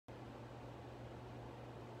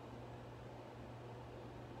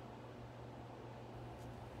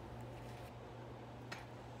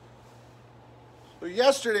So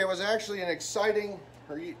yesterday was actually an exciting,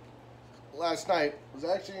 last night was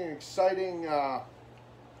actually an exciting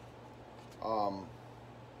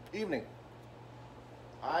evening.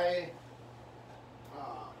 I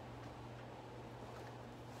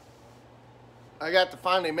got to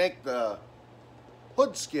finally make the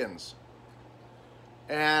hood skins,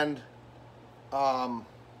 and I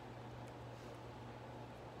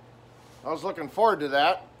was looking forward to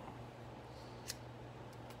that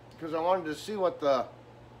because I wanted to see what the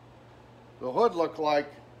hood looked like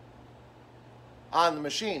on the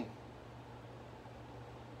machine,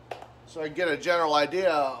 so I get a general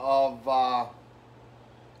idea of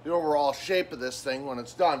the overall shape of this thing when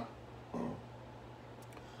it's done.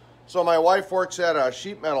 So my wife works at a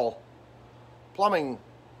sheet metal plumbing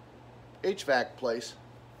HVAC place,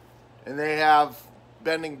 and they have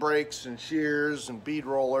bending brakes and shears and bead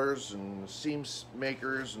rollers and seam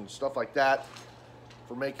makers and stuff like that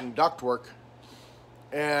for making ductwork.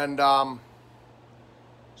 And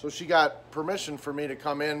so she got permission for me to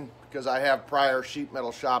come in because I have prior sheet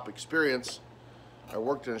metal shop experience. I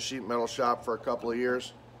worked in a sheet metal shop for a couple of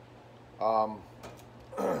years. So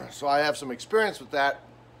I have some experience with that.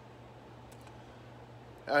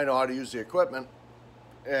 I know how to use the equipment.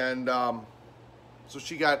 And so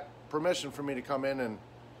she got permission for me to come in and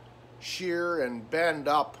shear and bend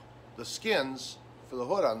up the skins for the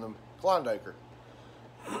hood on the Klondiker.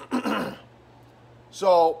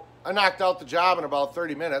 So I knocked out the job in about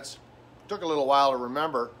 30 minutes. Took a little while to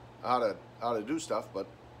remember how to do stuff, but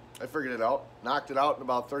I figured it out. Knocked it out in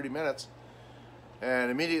about 30 minutes,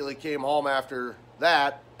 and immediately came home after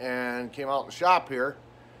that and came out in the shop here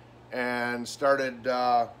and started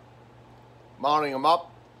mounting them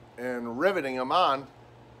up and riveting them on.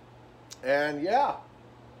 And yeah,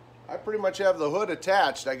 I pretty much have the hood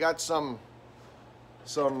attached. I got some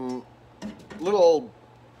little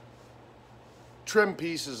trim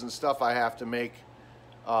pieces and stuff I have to make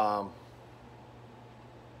to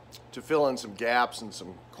fill in some gaps and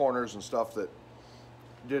some corners and stuff that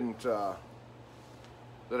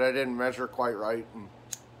I didn't measure quite right and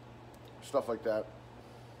stuff like that.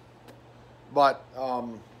 But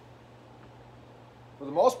for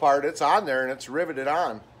the most part, it's on there and it's riveted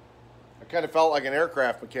on. I kind of felt like an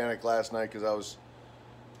aircraft mechanic last night because I was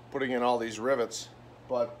putting in all these rivets.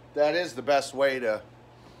 But that is the best way to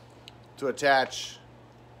attach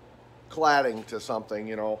cladding to something,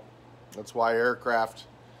 you know. That's why aircraft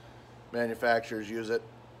manufacturers use it.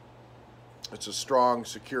 It's a strong,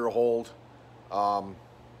 secure hold, and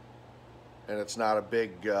it's not a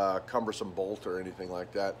big, cumbersome bolt or anything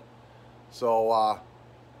like that. So I'll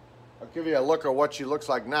give you a look at what she looks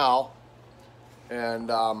like now.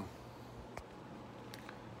 And I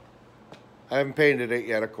haven't painted it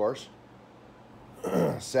yet, of course.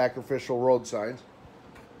 Sacrificial road signs.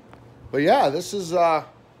 But yeah, this is how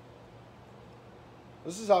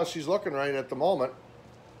she's looking right at the moment.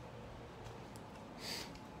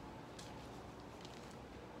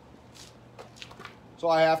 So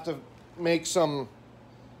I have to make some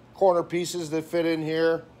corner pieces that fit in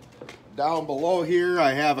here. Down below here,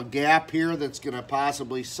 I have a gap here that's going to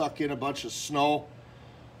possibly suck in a bunch of snow.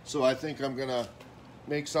 So I think I'm going to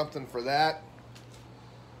make something for that.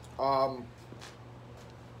 Over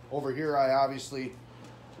here, I obviously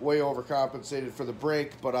way overcompensated for the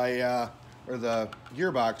brake, but or the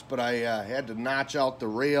gearbox, but I had to notch out the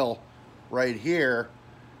rail right here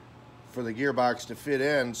for the gearbox to fit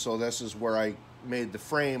in. So this is where I made the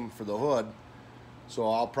frame for the hood. So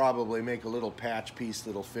I'll probably make a little patch piece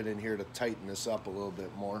that'll fit in here to tighten this up a little bit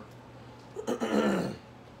more. But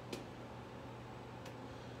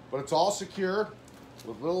it's all secure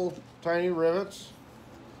with little tiny rivets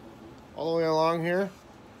all the way along here.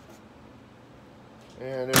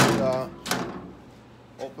 And it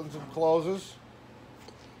opens and closes.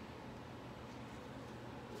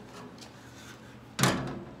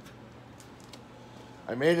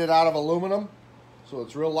 I made it out of aluminum, so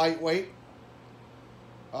it's real lightweight.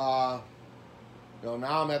 Now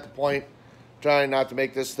I'm at the point trying not to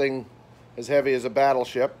make this thing as heavy as a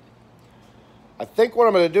battleship. I think what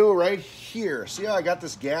I'm going to do right here, see how I got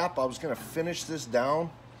this gap? I was going to finish this down.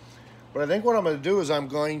 But I think what I'm going to do is I'm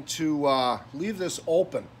going to leave this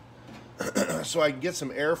open so I can get some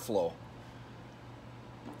airflow.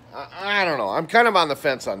 I don't know. I'm kind of on the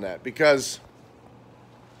fence on that because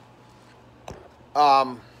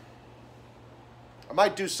I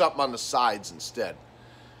might do something on the sides instead.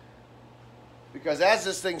 Because as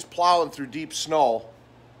this thing's plowing through deep snow,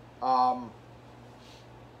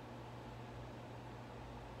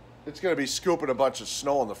 it's going to be scooping a bunch of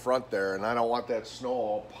snow in the front there, and I don't want that snow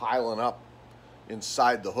all piling up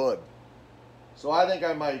inside the hood. So I think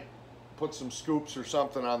I might put some scoops or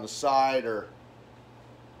something on the side or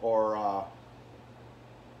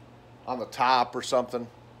on the top or something.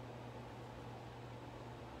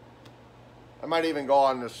 I might even go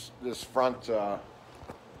on this front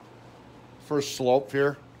first slope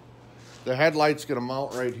here. The headlight's gonna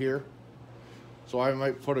mount right here, so I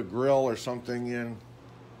might put a grill or something in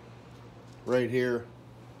right here.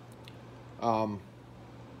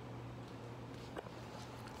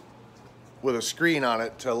 With a screen on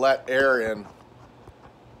it to let air in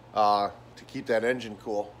to keep that engine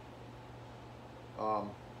cool. Because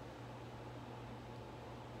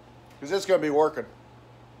it's going to be working.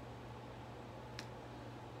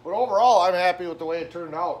 But overall, I'm happy with the way it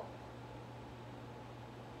turned out.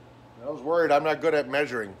 I was worried I'm not good at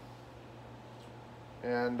measuring.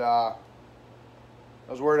 And I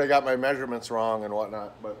was worried I got my measurements wrong and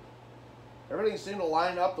whatnot. But everything seemed to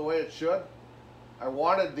line up the way it should. I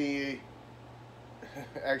wanted the...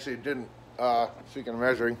 Actually, it didn't. Speaking of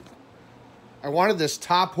measuring, I wanted this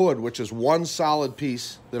top hood, which is one solid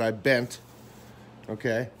piece that I bent.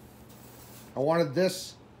 Okay. I wanted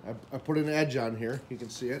this. I put an edge on here. You can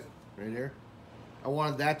see it right here. I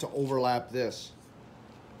wanted that to overlap this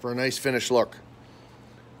for a nice finished look.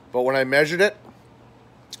 But when I measured it,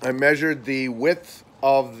 I measured the width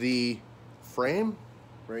of the frame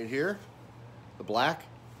right here, the black,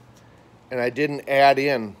 and I didn't add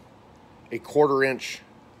in a 1/4 inch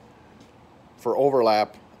for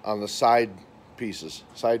overlap on the side pieces,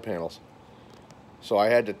 side panels. So I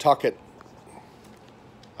had to tuck it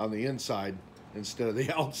on the inside instead of the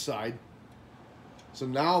outside. So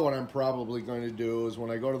now what I'm probably going to do is when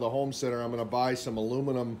I go to the home center, I'm going to buy some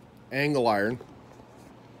aluminum angle iron.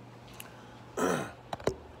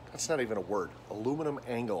 That's not even a word. Aluminum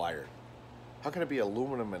angle iron. How can it be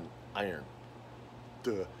aluminum and iron?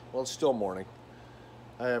 Duh. Well, it's still morning.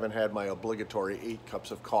 I haven't had my obligatory 8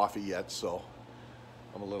 cups of coffee yet, so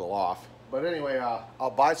I'm a little off. But anyway,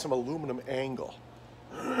 I'll buy some aluminum angle.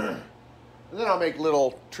 And then I'll make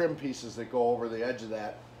little trim pieces that go over the edge of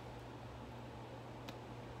that.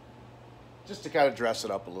 Just to kind of dress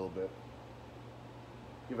it up a little bit.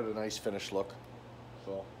 Give it a nice finished look.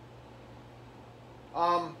 So,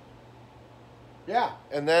 yeah.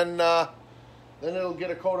 And then it'll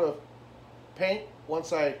get a coat of paint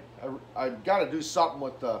once I've got to do something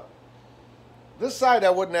with this side. I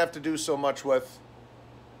wouldn't have to do so much with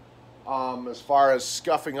as far as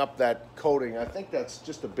scuffing up that coating. I think that's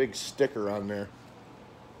just a big sticker on there.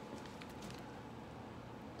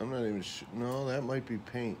 I'm not even sure. No, that might be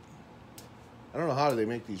paint. I don't know how they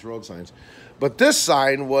make these road signs. But this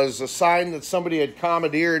sign was a sign that somebody had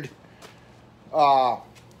commandeered.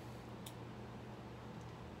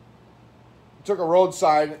 Took a road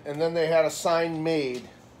sign and then they had a sign made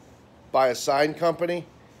by a sign company.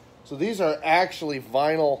 So these are actually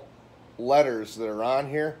vinyl letters that are on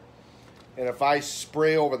here. And if I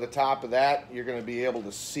spray over the top of that, you're going to be able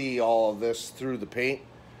to see all of this through the paint.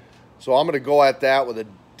 So I'm going to go at that with a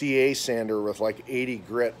DA sander with like 80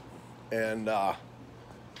 grit and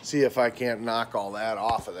see if I can't knock all that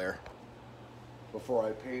off of there before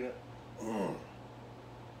I paint it.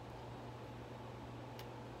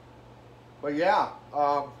 But yeah,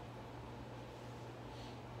 I'm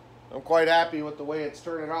quite happy with the way it's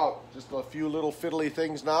turning out. Just a few little fiddly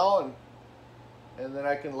things now, and then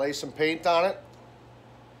I can lay some paint on it,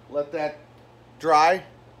 let that dry,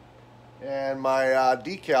 and my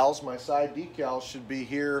decals, my side decals should be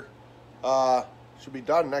here, should be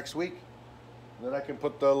done next week. And then I can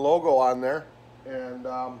put the logo on there, and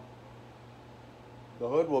the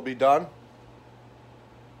hood will be done.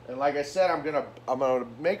 And like I said, I'm gonna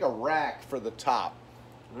make a rack for the top.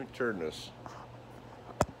 Let me turn this.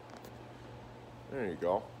 There you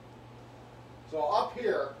go. So up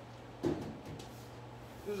here,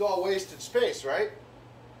 this is all wasted space, right?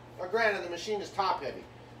 Now granted, the machine is top heavy,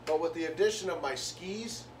 but with the addition of my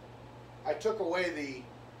skis, I took away the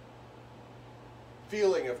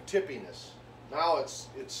feeling of tippiness. Now it's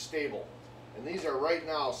stable. And these are right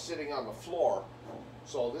now sitting on the floor.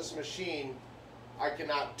 So this machine, I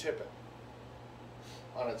cannot tip it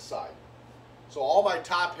on its side. So all my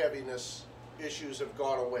top heaviness issues have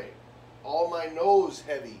gone away. All my nose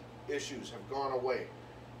heavy issues have gone away,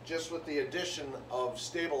 just with the addition of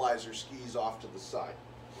stabilizer skis off to the side.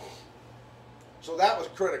 So that was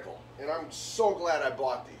critical, and I'm so glad I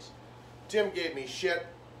bought these. Tim gave me shit.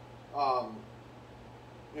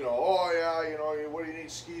 You know, oh yeah, you know, what do you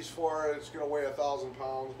need skis for? It's going to weigh 1,000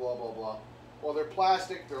 pounds, blah, blah, blah. Well, they're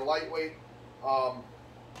plastic, they're lightweight. And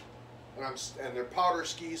they're powder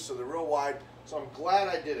skis, so they're real wide. So I'm glad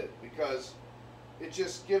I did it because it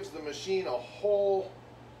just gives the machine a whole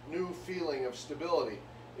new feeling of stability.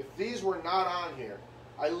 If these were not on here,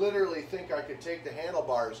 I literally think I could take the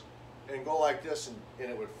handlebars and go like this and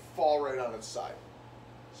it would fall right on its side.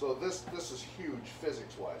 So this is huge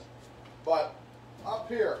physics-wise. But up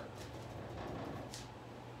here,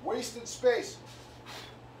 wasted space,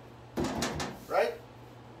 right?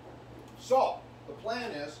 So the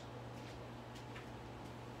plan is,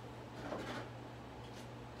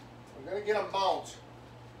 I'm going to get a mount,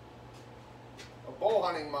 a bow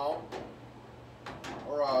hunting mount,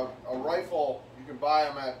 or a rifle. You can buy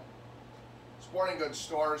them at sporting goods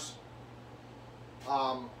stores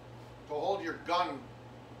to hold your gun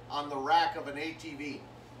on the rack of an ATV.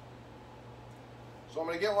 So I'm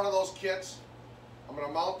going to get one of those kits. I'm going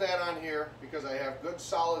to mount that on here because I have good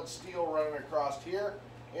solid steel running across here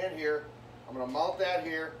and here. I'm going to mount that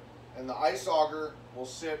here, and the ice auger will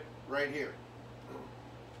sit right here.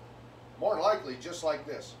 More than likely just like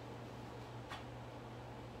this.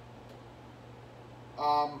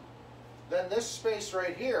 Then this space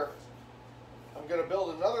right here, I'm going to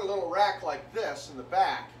build another little rack like this in the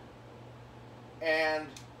back and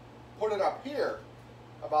put it up here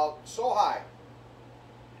about so high.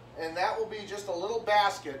 And that will be just a little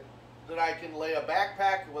basket that I can lay a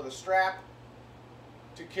backpack with a strap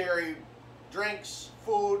to carry drinks,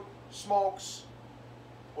 food, smokes,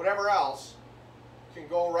 whatever else can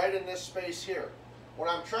go right in this space here. What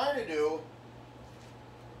I'm trying to do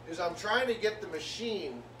is I'm trying to get the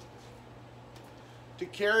machine to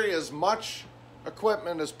carry as much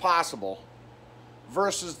equipment as possible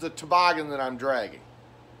versus the toboggan that I'm dragging.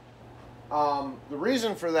 The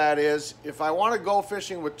reason for that is if I want to go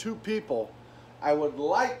fishing with 2 people, I would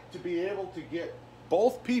like to be able to get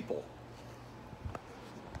both people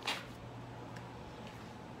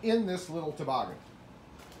in this little toboggan.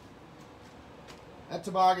 That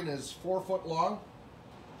toboggan is 4 foot long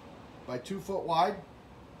by 2 foot wide.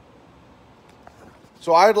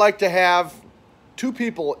 So I'd like to have 2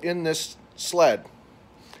 people in this sled.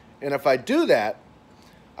 And if I do that,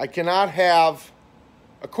 I cannot have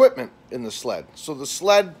equipment in the sled. So the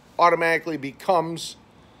sled automatically becomes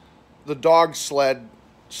the dog sled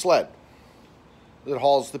that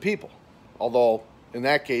hauls the people. Although in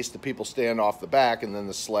that case, the people stand off the back and then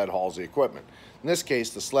the sled hauls the equipment. In this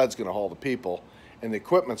case, the sled's going to haul the people and the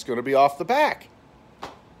equipment's going to be off the back.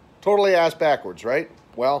 Totally ass backwards, right?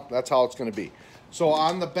 Well, that's how it's going to be. So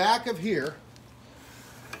on the back of here,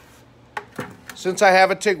 since I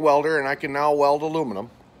have a TIG welder and I can now weld aluminum,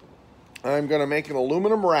 I'm going to make an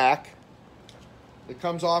aluminum rack that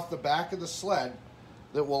comes off the back of the sled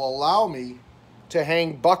that will allow me to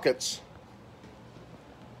hang buckets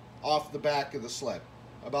off the back of the sled,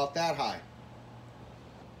 about that high.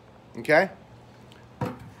 Okay?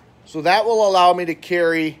 So that will allow me to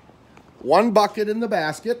carry 1 bucket in the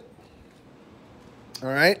basket. All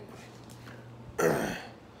right?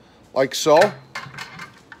 Like so.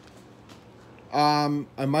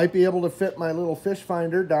 I might be able to fit my little fish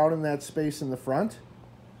finder down in that space in the front.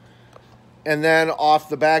 And then off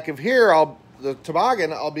the back of here, the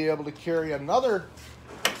toboggan, I'll be able to carry another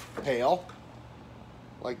pail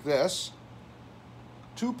like this.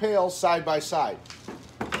 2 pails side by side.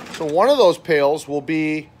 So one of those pails will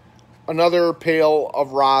be another pail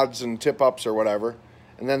of rods and tip-ups or whatever.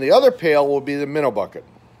 And then the other pail will be the minnow bucket.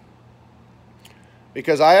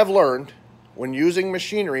 Because I have learned, when using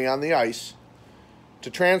machinery on the ice to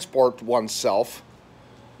transport oneself,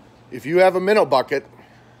 if you have a minnow bucket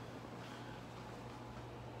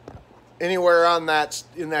anywhere on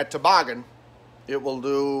in that toboggan, it will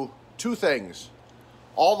do 2 things.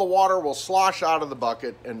 All the water will slosh out of the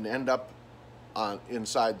bucket and end up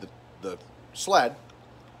inside the sled,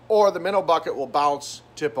 or the minnow bucket will bounce,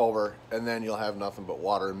 tip over, and then you'll have nothing but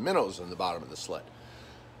water and minnows in the bottom of the sled.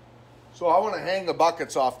 So I want to hang the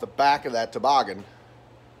buckets off the back of that toboggan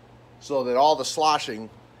so that all the sloshing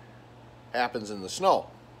happens in the snow.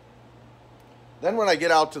 Then when I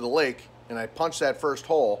get out to the lake and I punch that first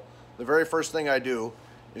hole, the very first thing I do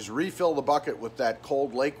is refill the bucket with that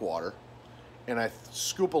cold lake water, and I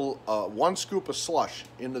scoop 1 scoop of slush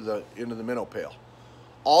into the minnow pail.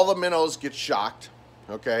 All the minnows get shocked,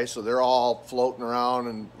 okay, so they're all floating around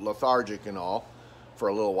and lethargic and all for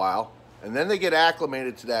a little while. And then they get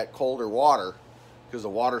acclimated to that colder water because the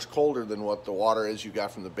water's colder than what the water is you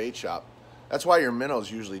got from the bait shop. That's why your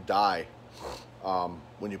minnows usually die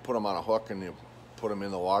when you put them on a hook and you put them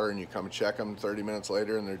in the water and you come and check them 30 minutes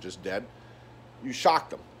later and they're just dead. You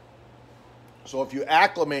shock them. So if you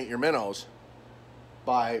acclimate your minnows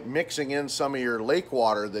by mixing in some of your lake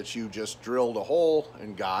water that you just drilled a hole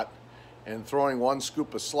and got and throwing 1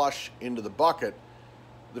 scoop of slush into the bucket,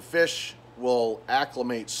 the fish will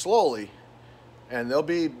acclimate slowly and they'll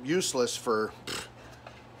be useless for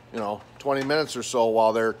you know, 20 minutes or so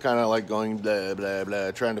while they're kind of like going blah, blah,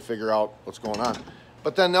 blah, trying to figure out what's going on.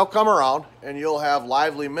 But then they'll come around and you'll have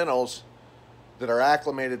lively minnows that are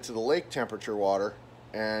acclimated to the lake temperature water,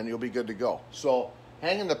 and you'll be good to go. So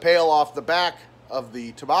hanging the pail off the back of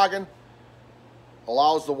the toboggan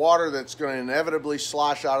allows the water that's going to inevitably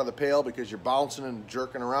slosh out of the pail because you're bouncing and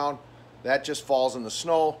jerking around. That just falls in the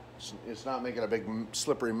snow. It's not making a big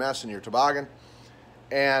slippery mess in your toboggan,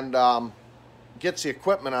 and gets the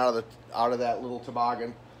equipment out of that little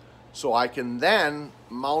toboggan. So I can then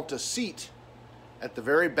mount a seat at the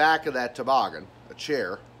very back of that toboggan, a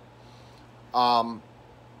chair,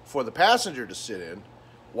 for the passenger to sit in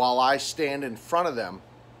while I stand in front of them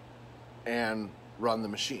and run the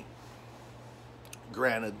machine.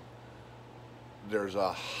 Granted, there's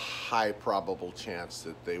a high probable chance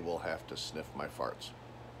that they will have to sniff my farts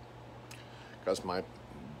because my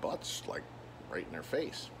butt's like right in their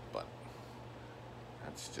face, but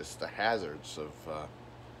that's just the hazards of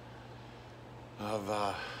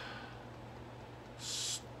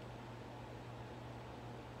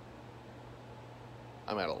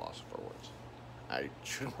I'm at a loss for words. I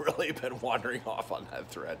shouldn't really have been wandering off on that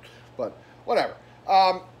thread, but whatever.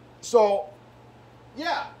 So,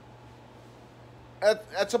 yeah,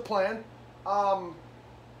 that's a plan.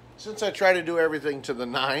 Since I try to do everything to the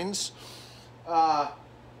nines, I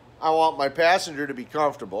want my passenger to be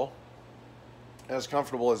comfortable as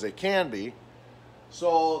they can be.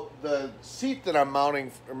 So the seat that I'm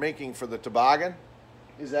mounting or making for the toboggan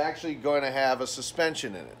is actually going to have a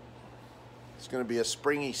suspension in it. It's going to be a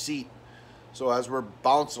springy seat. So as we're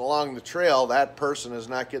bouncing along the trail, that person is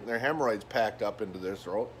not getting their hemorrhoids packed up into their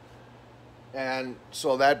throat. And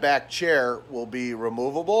so that back chair will be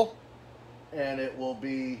removable, and it will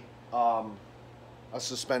be a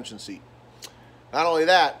suspension seat. Not only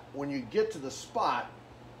that, when you get to the spot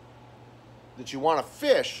that you want to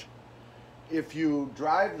fish, if you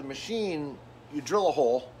drive the machine, you drill a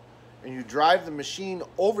hole, and you drive the machine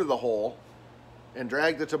over the hole and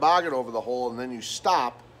drag the toboggan over the hole, and then you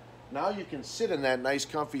stop. Now you can sit in that nice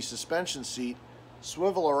comfy suspension seat,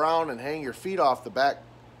 swivel around and hang your feet off the back.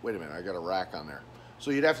 Wait a minute, I got a rack on there.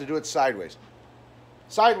 So you'd have to do it sideways.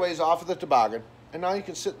 Sideways off of the toboggan, and now you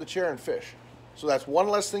can sit in the chair and fish. So that's one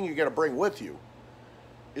less thing you got to bring with you,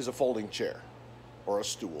 is a folding chair or a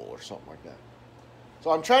stool or something like that.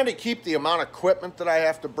 So I'm trying to keep the amount of equipment that I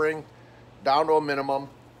have to bring down to a minimum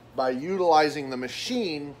by utilizing the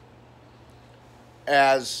machine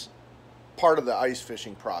as part of the ice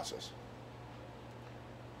fishing process.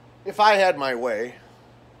 If I had my way,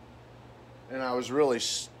 and I was really,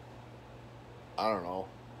 I don't know,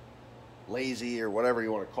 lazy or whatever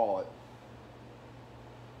you want to call it,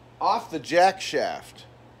 off the jack shaft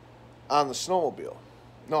on the snowmobile.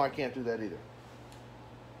 No, I can't do that either.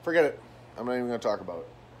 Forget it. I'm not even going to talk about it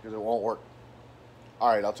because it won't work. All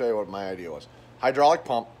right, I'll tell you what my idea was. Hydraulic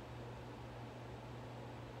pump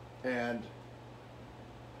and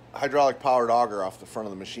hydraulic powered auger off the front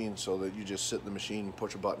of the machine so that you just sit in the machine,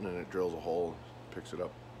 push a button, and it drills a hole, picks it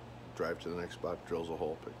up, drive to the next spot, drills a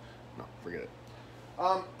hole. No, forget it.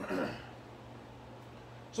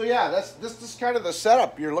 So yeah, this is kind of the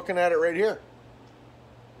setup. You're looking at it right here.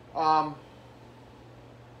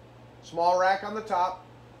 Small rack on the top.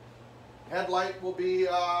 Headlight will be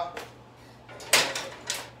right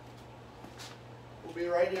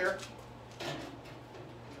here.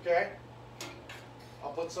 Okay.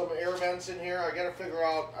 I'll put some air vents in here. I got to figure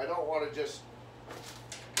out. I don't want to just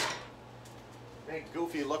make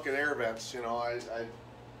goofy looking air vents. You know,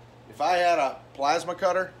 if I had a plasma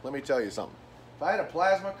cutter, let me tell you something. If I had a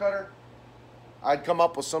plasma cutter, I'd come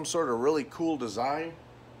up with some sort of really cool design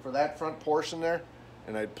for that front portion there,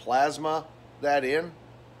 and I'd plasma that in.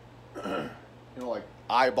 You know, like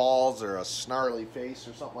eyeballs or a snarly face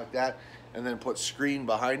or something like that, and then put screen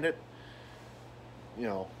behind it. You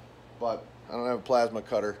know, but I don't have a plasma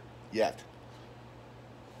cutter yet.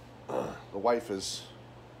 The wife is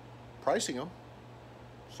pricing them,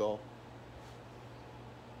 so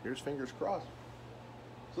here's fingers crossed.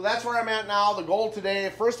 So that's where I'm at now. The goal today,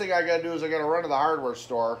 first thing I got to do is I got to run to the hardware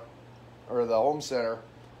store or the home center,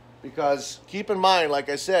 because keep in mind, like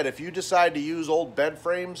I said, if you decide to use old bed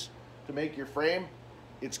frames to make your frame,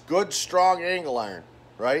 it's good, strong angle iron,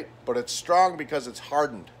 right? But it's strong because it's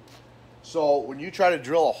hardened. So when you try to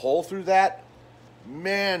drill a hole through that,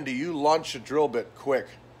 man, do you lunch a drill bit quick.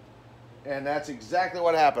 And that's exactly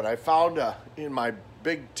what happened. I found in my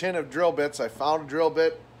big tin of drill bits, I found a drill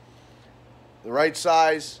bit, the right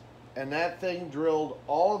size, and that thing drilled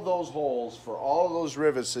all of those holes for all of those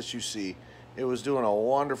rivets that you see. It was doing a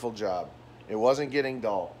wonderful job. It wasn't getting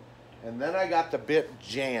dull. And then I got the bit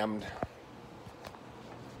jammed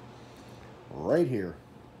right here,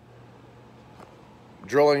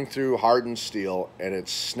 drilling through hardened steel, and it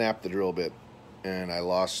snapped the drill bit, and I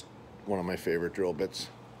lost one of my favorite drill bits.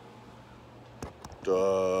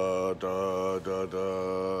 Da, da, da,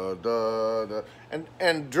 da, da, da.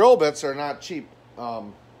 And drill bits are not cheap.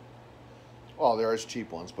 Well, there is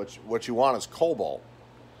cheap ones, but what you want is cobalt,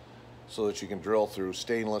 so that you can drill through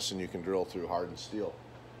stainless and you can drill through hardened steel.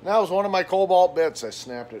 And that was one of my cobalt bits. I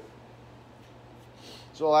snapped it.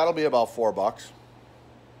 So that'll be about $4.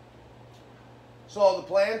 So the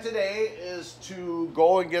plan today is to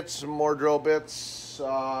go and get some more drill bits.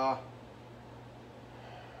 I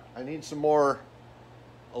need some more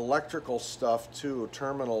electrical stuff too,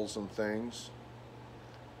 terminals and things.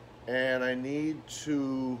 And I need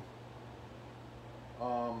to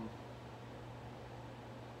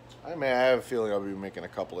I have a feeling I'll be making a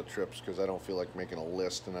couple of trips because I don't feel like making a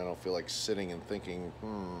list, and I don't feel like sitting and thinking,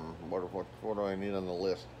 what do I need on the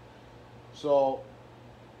list? So,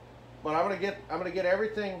 but I'm gonna get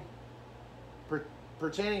everything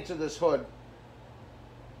pertaining to this hood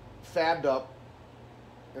fabbed up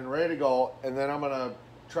and ready to go, and then I'm gonna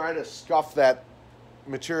try to scuff that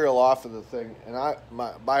material off of the thing. And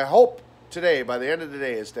my hope today, by the end of the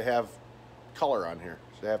day, is to have color on here,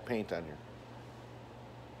 to have paint on here.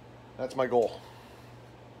 That's my goal.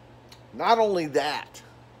 Not only that,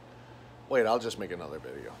 wait, I'll just make another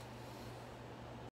video.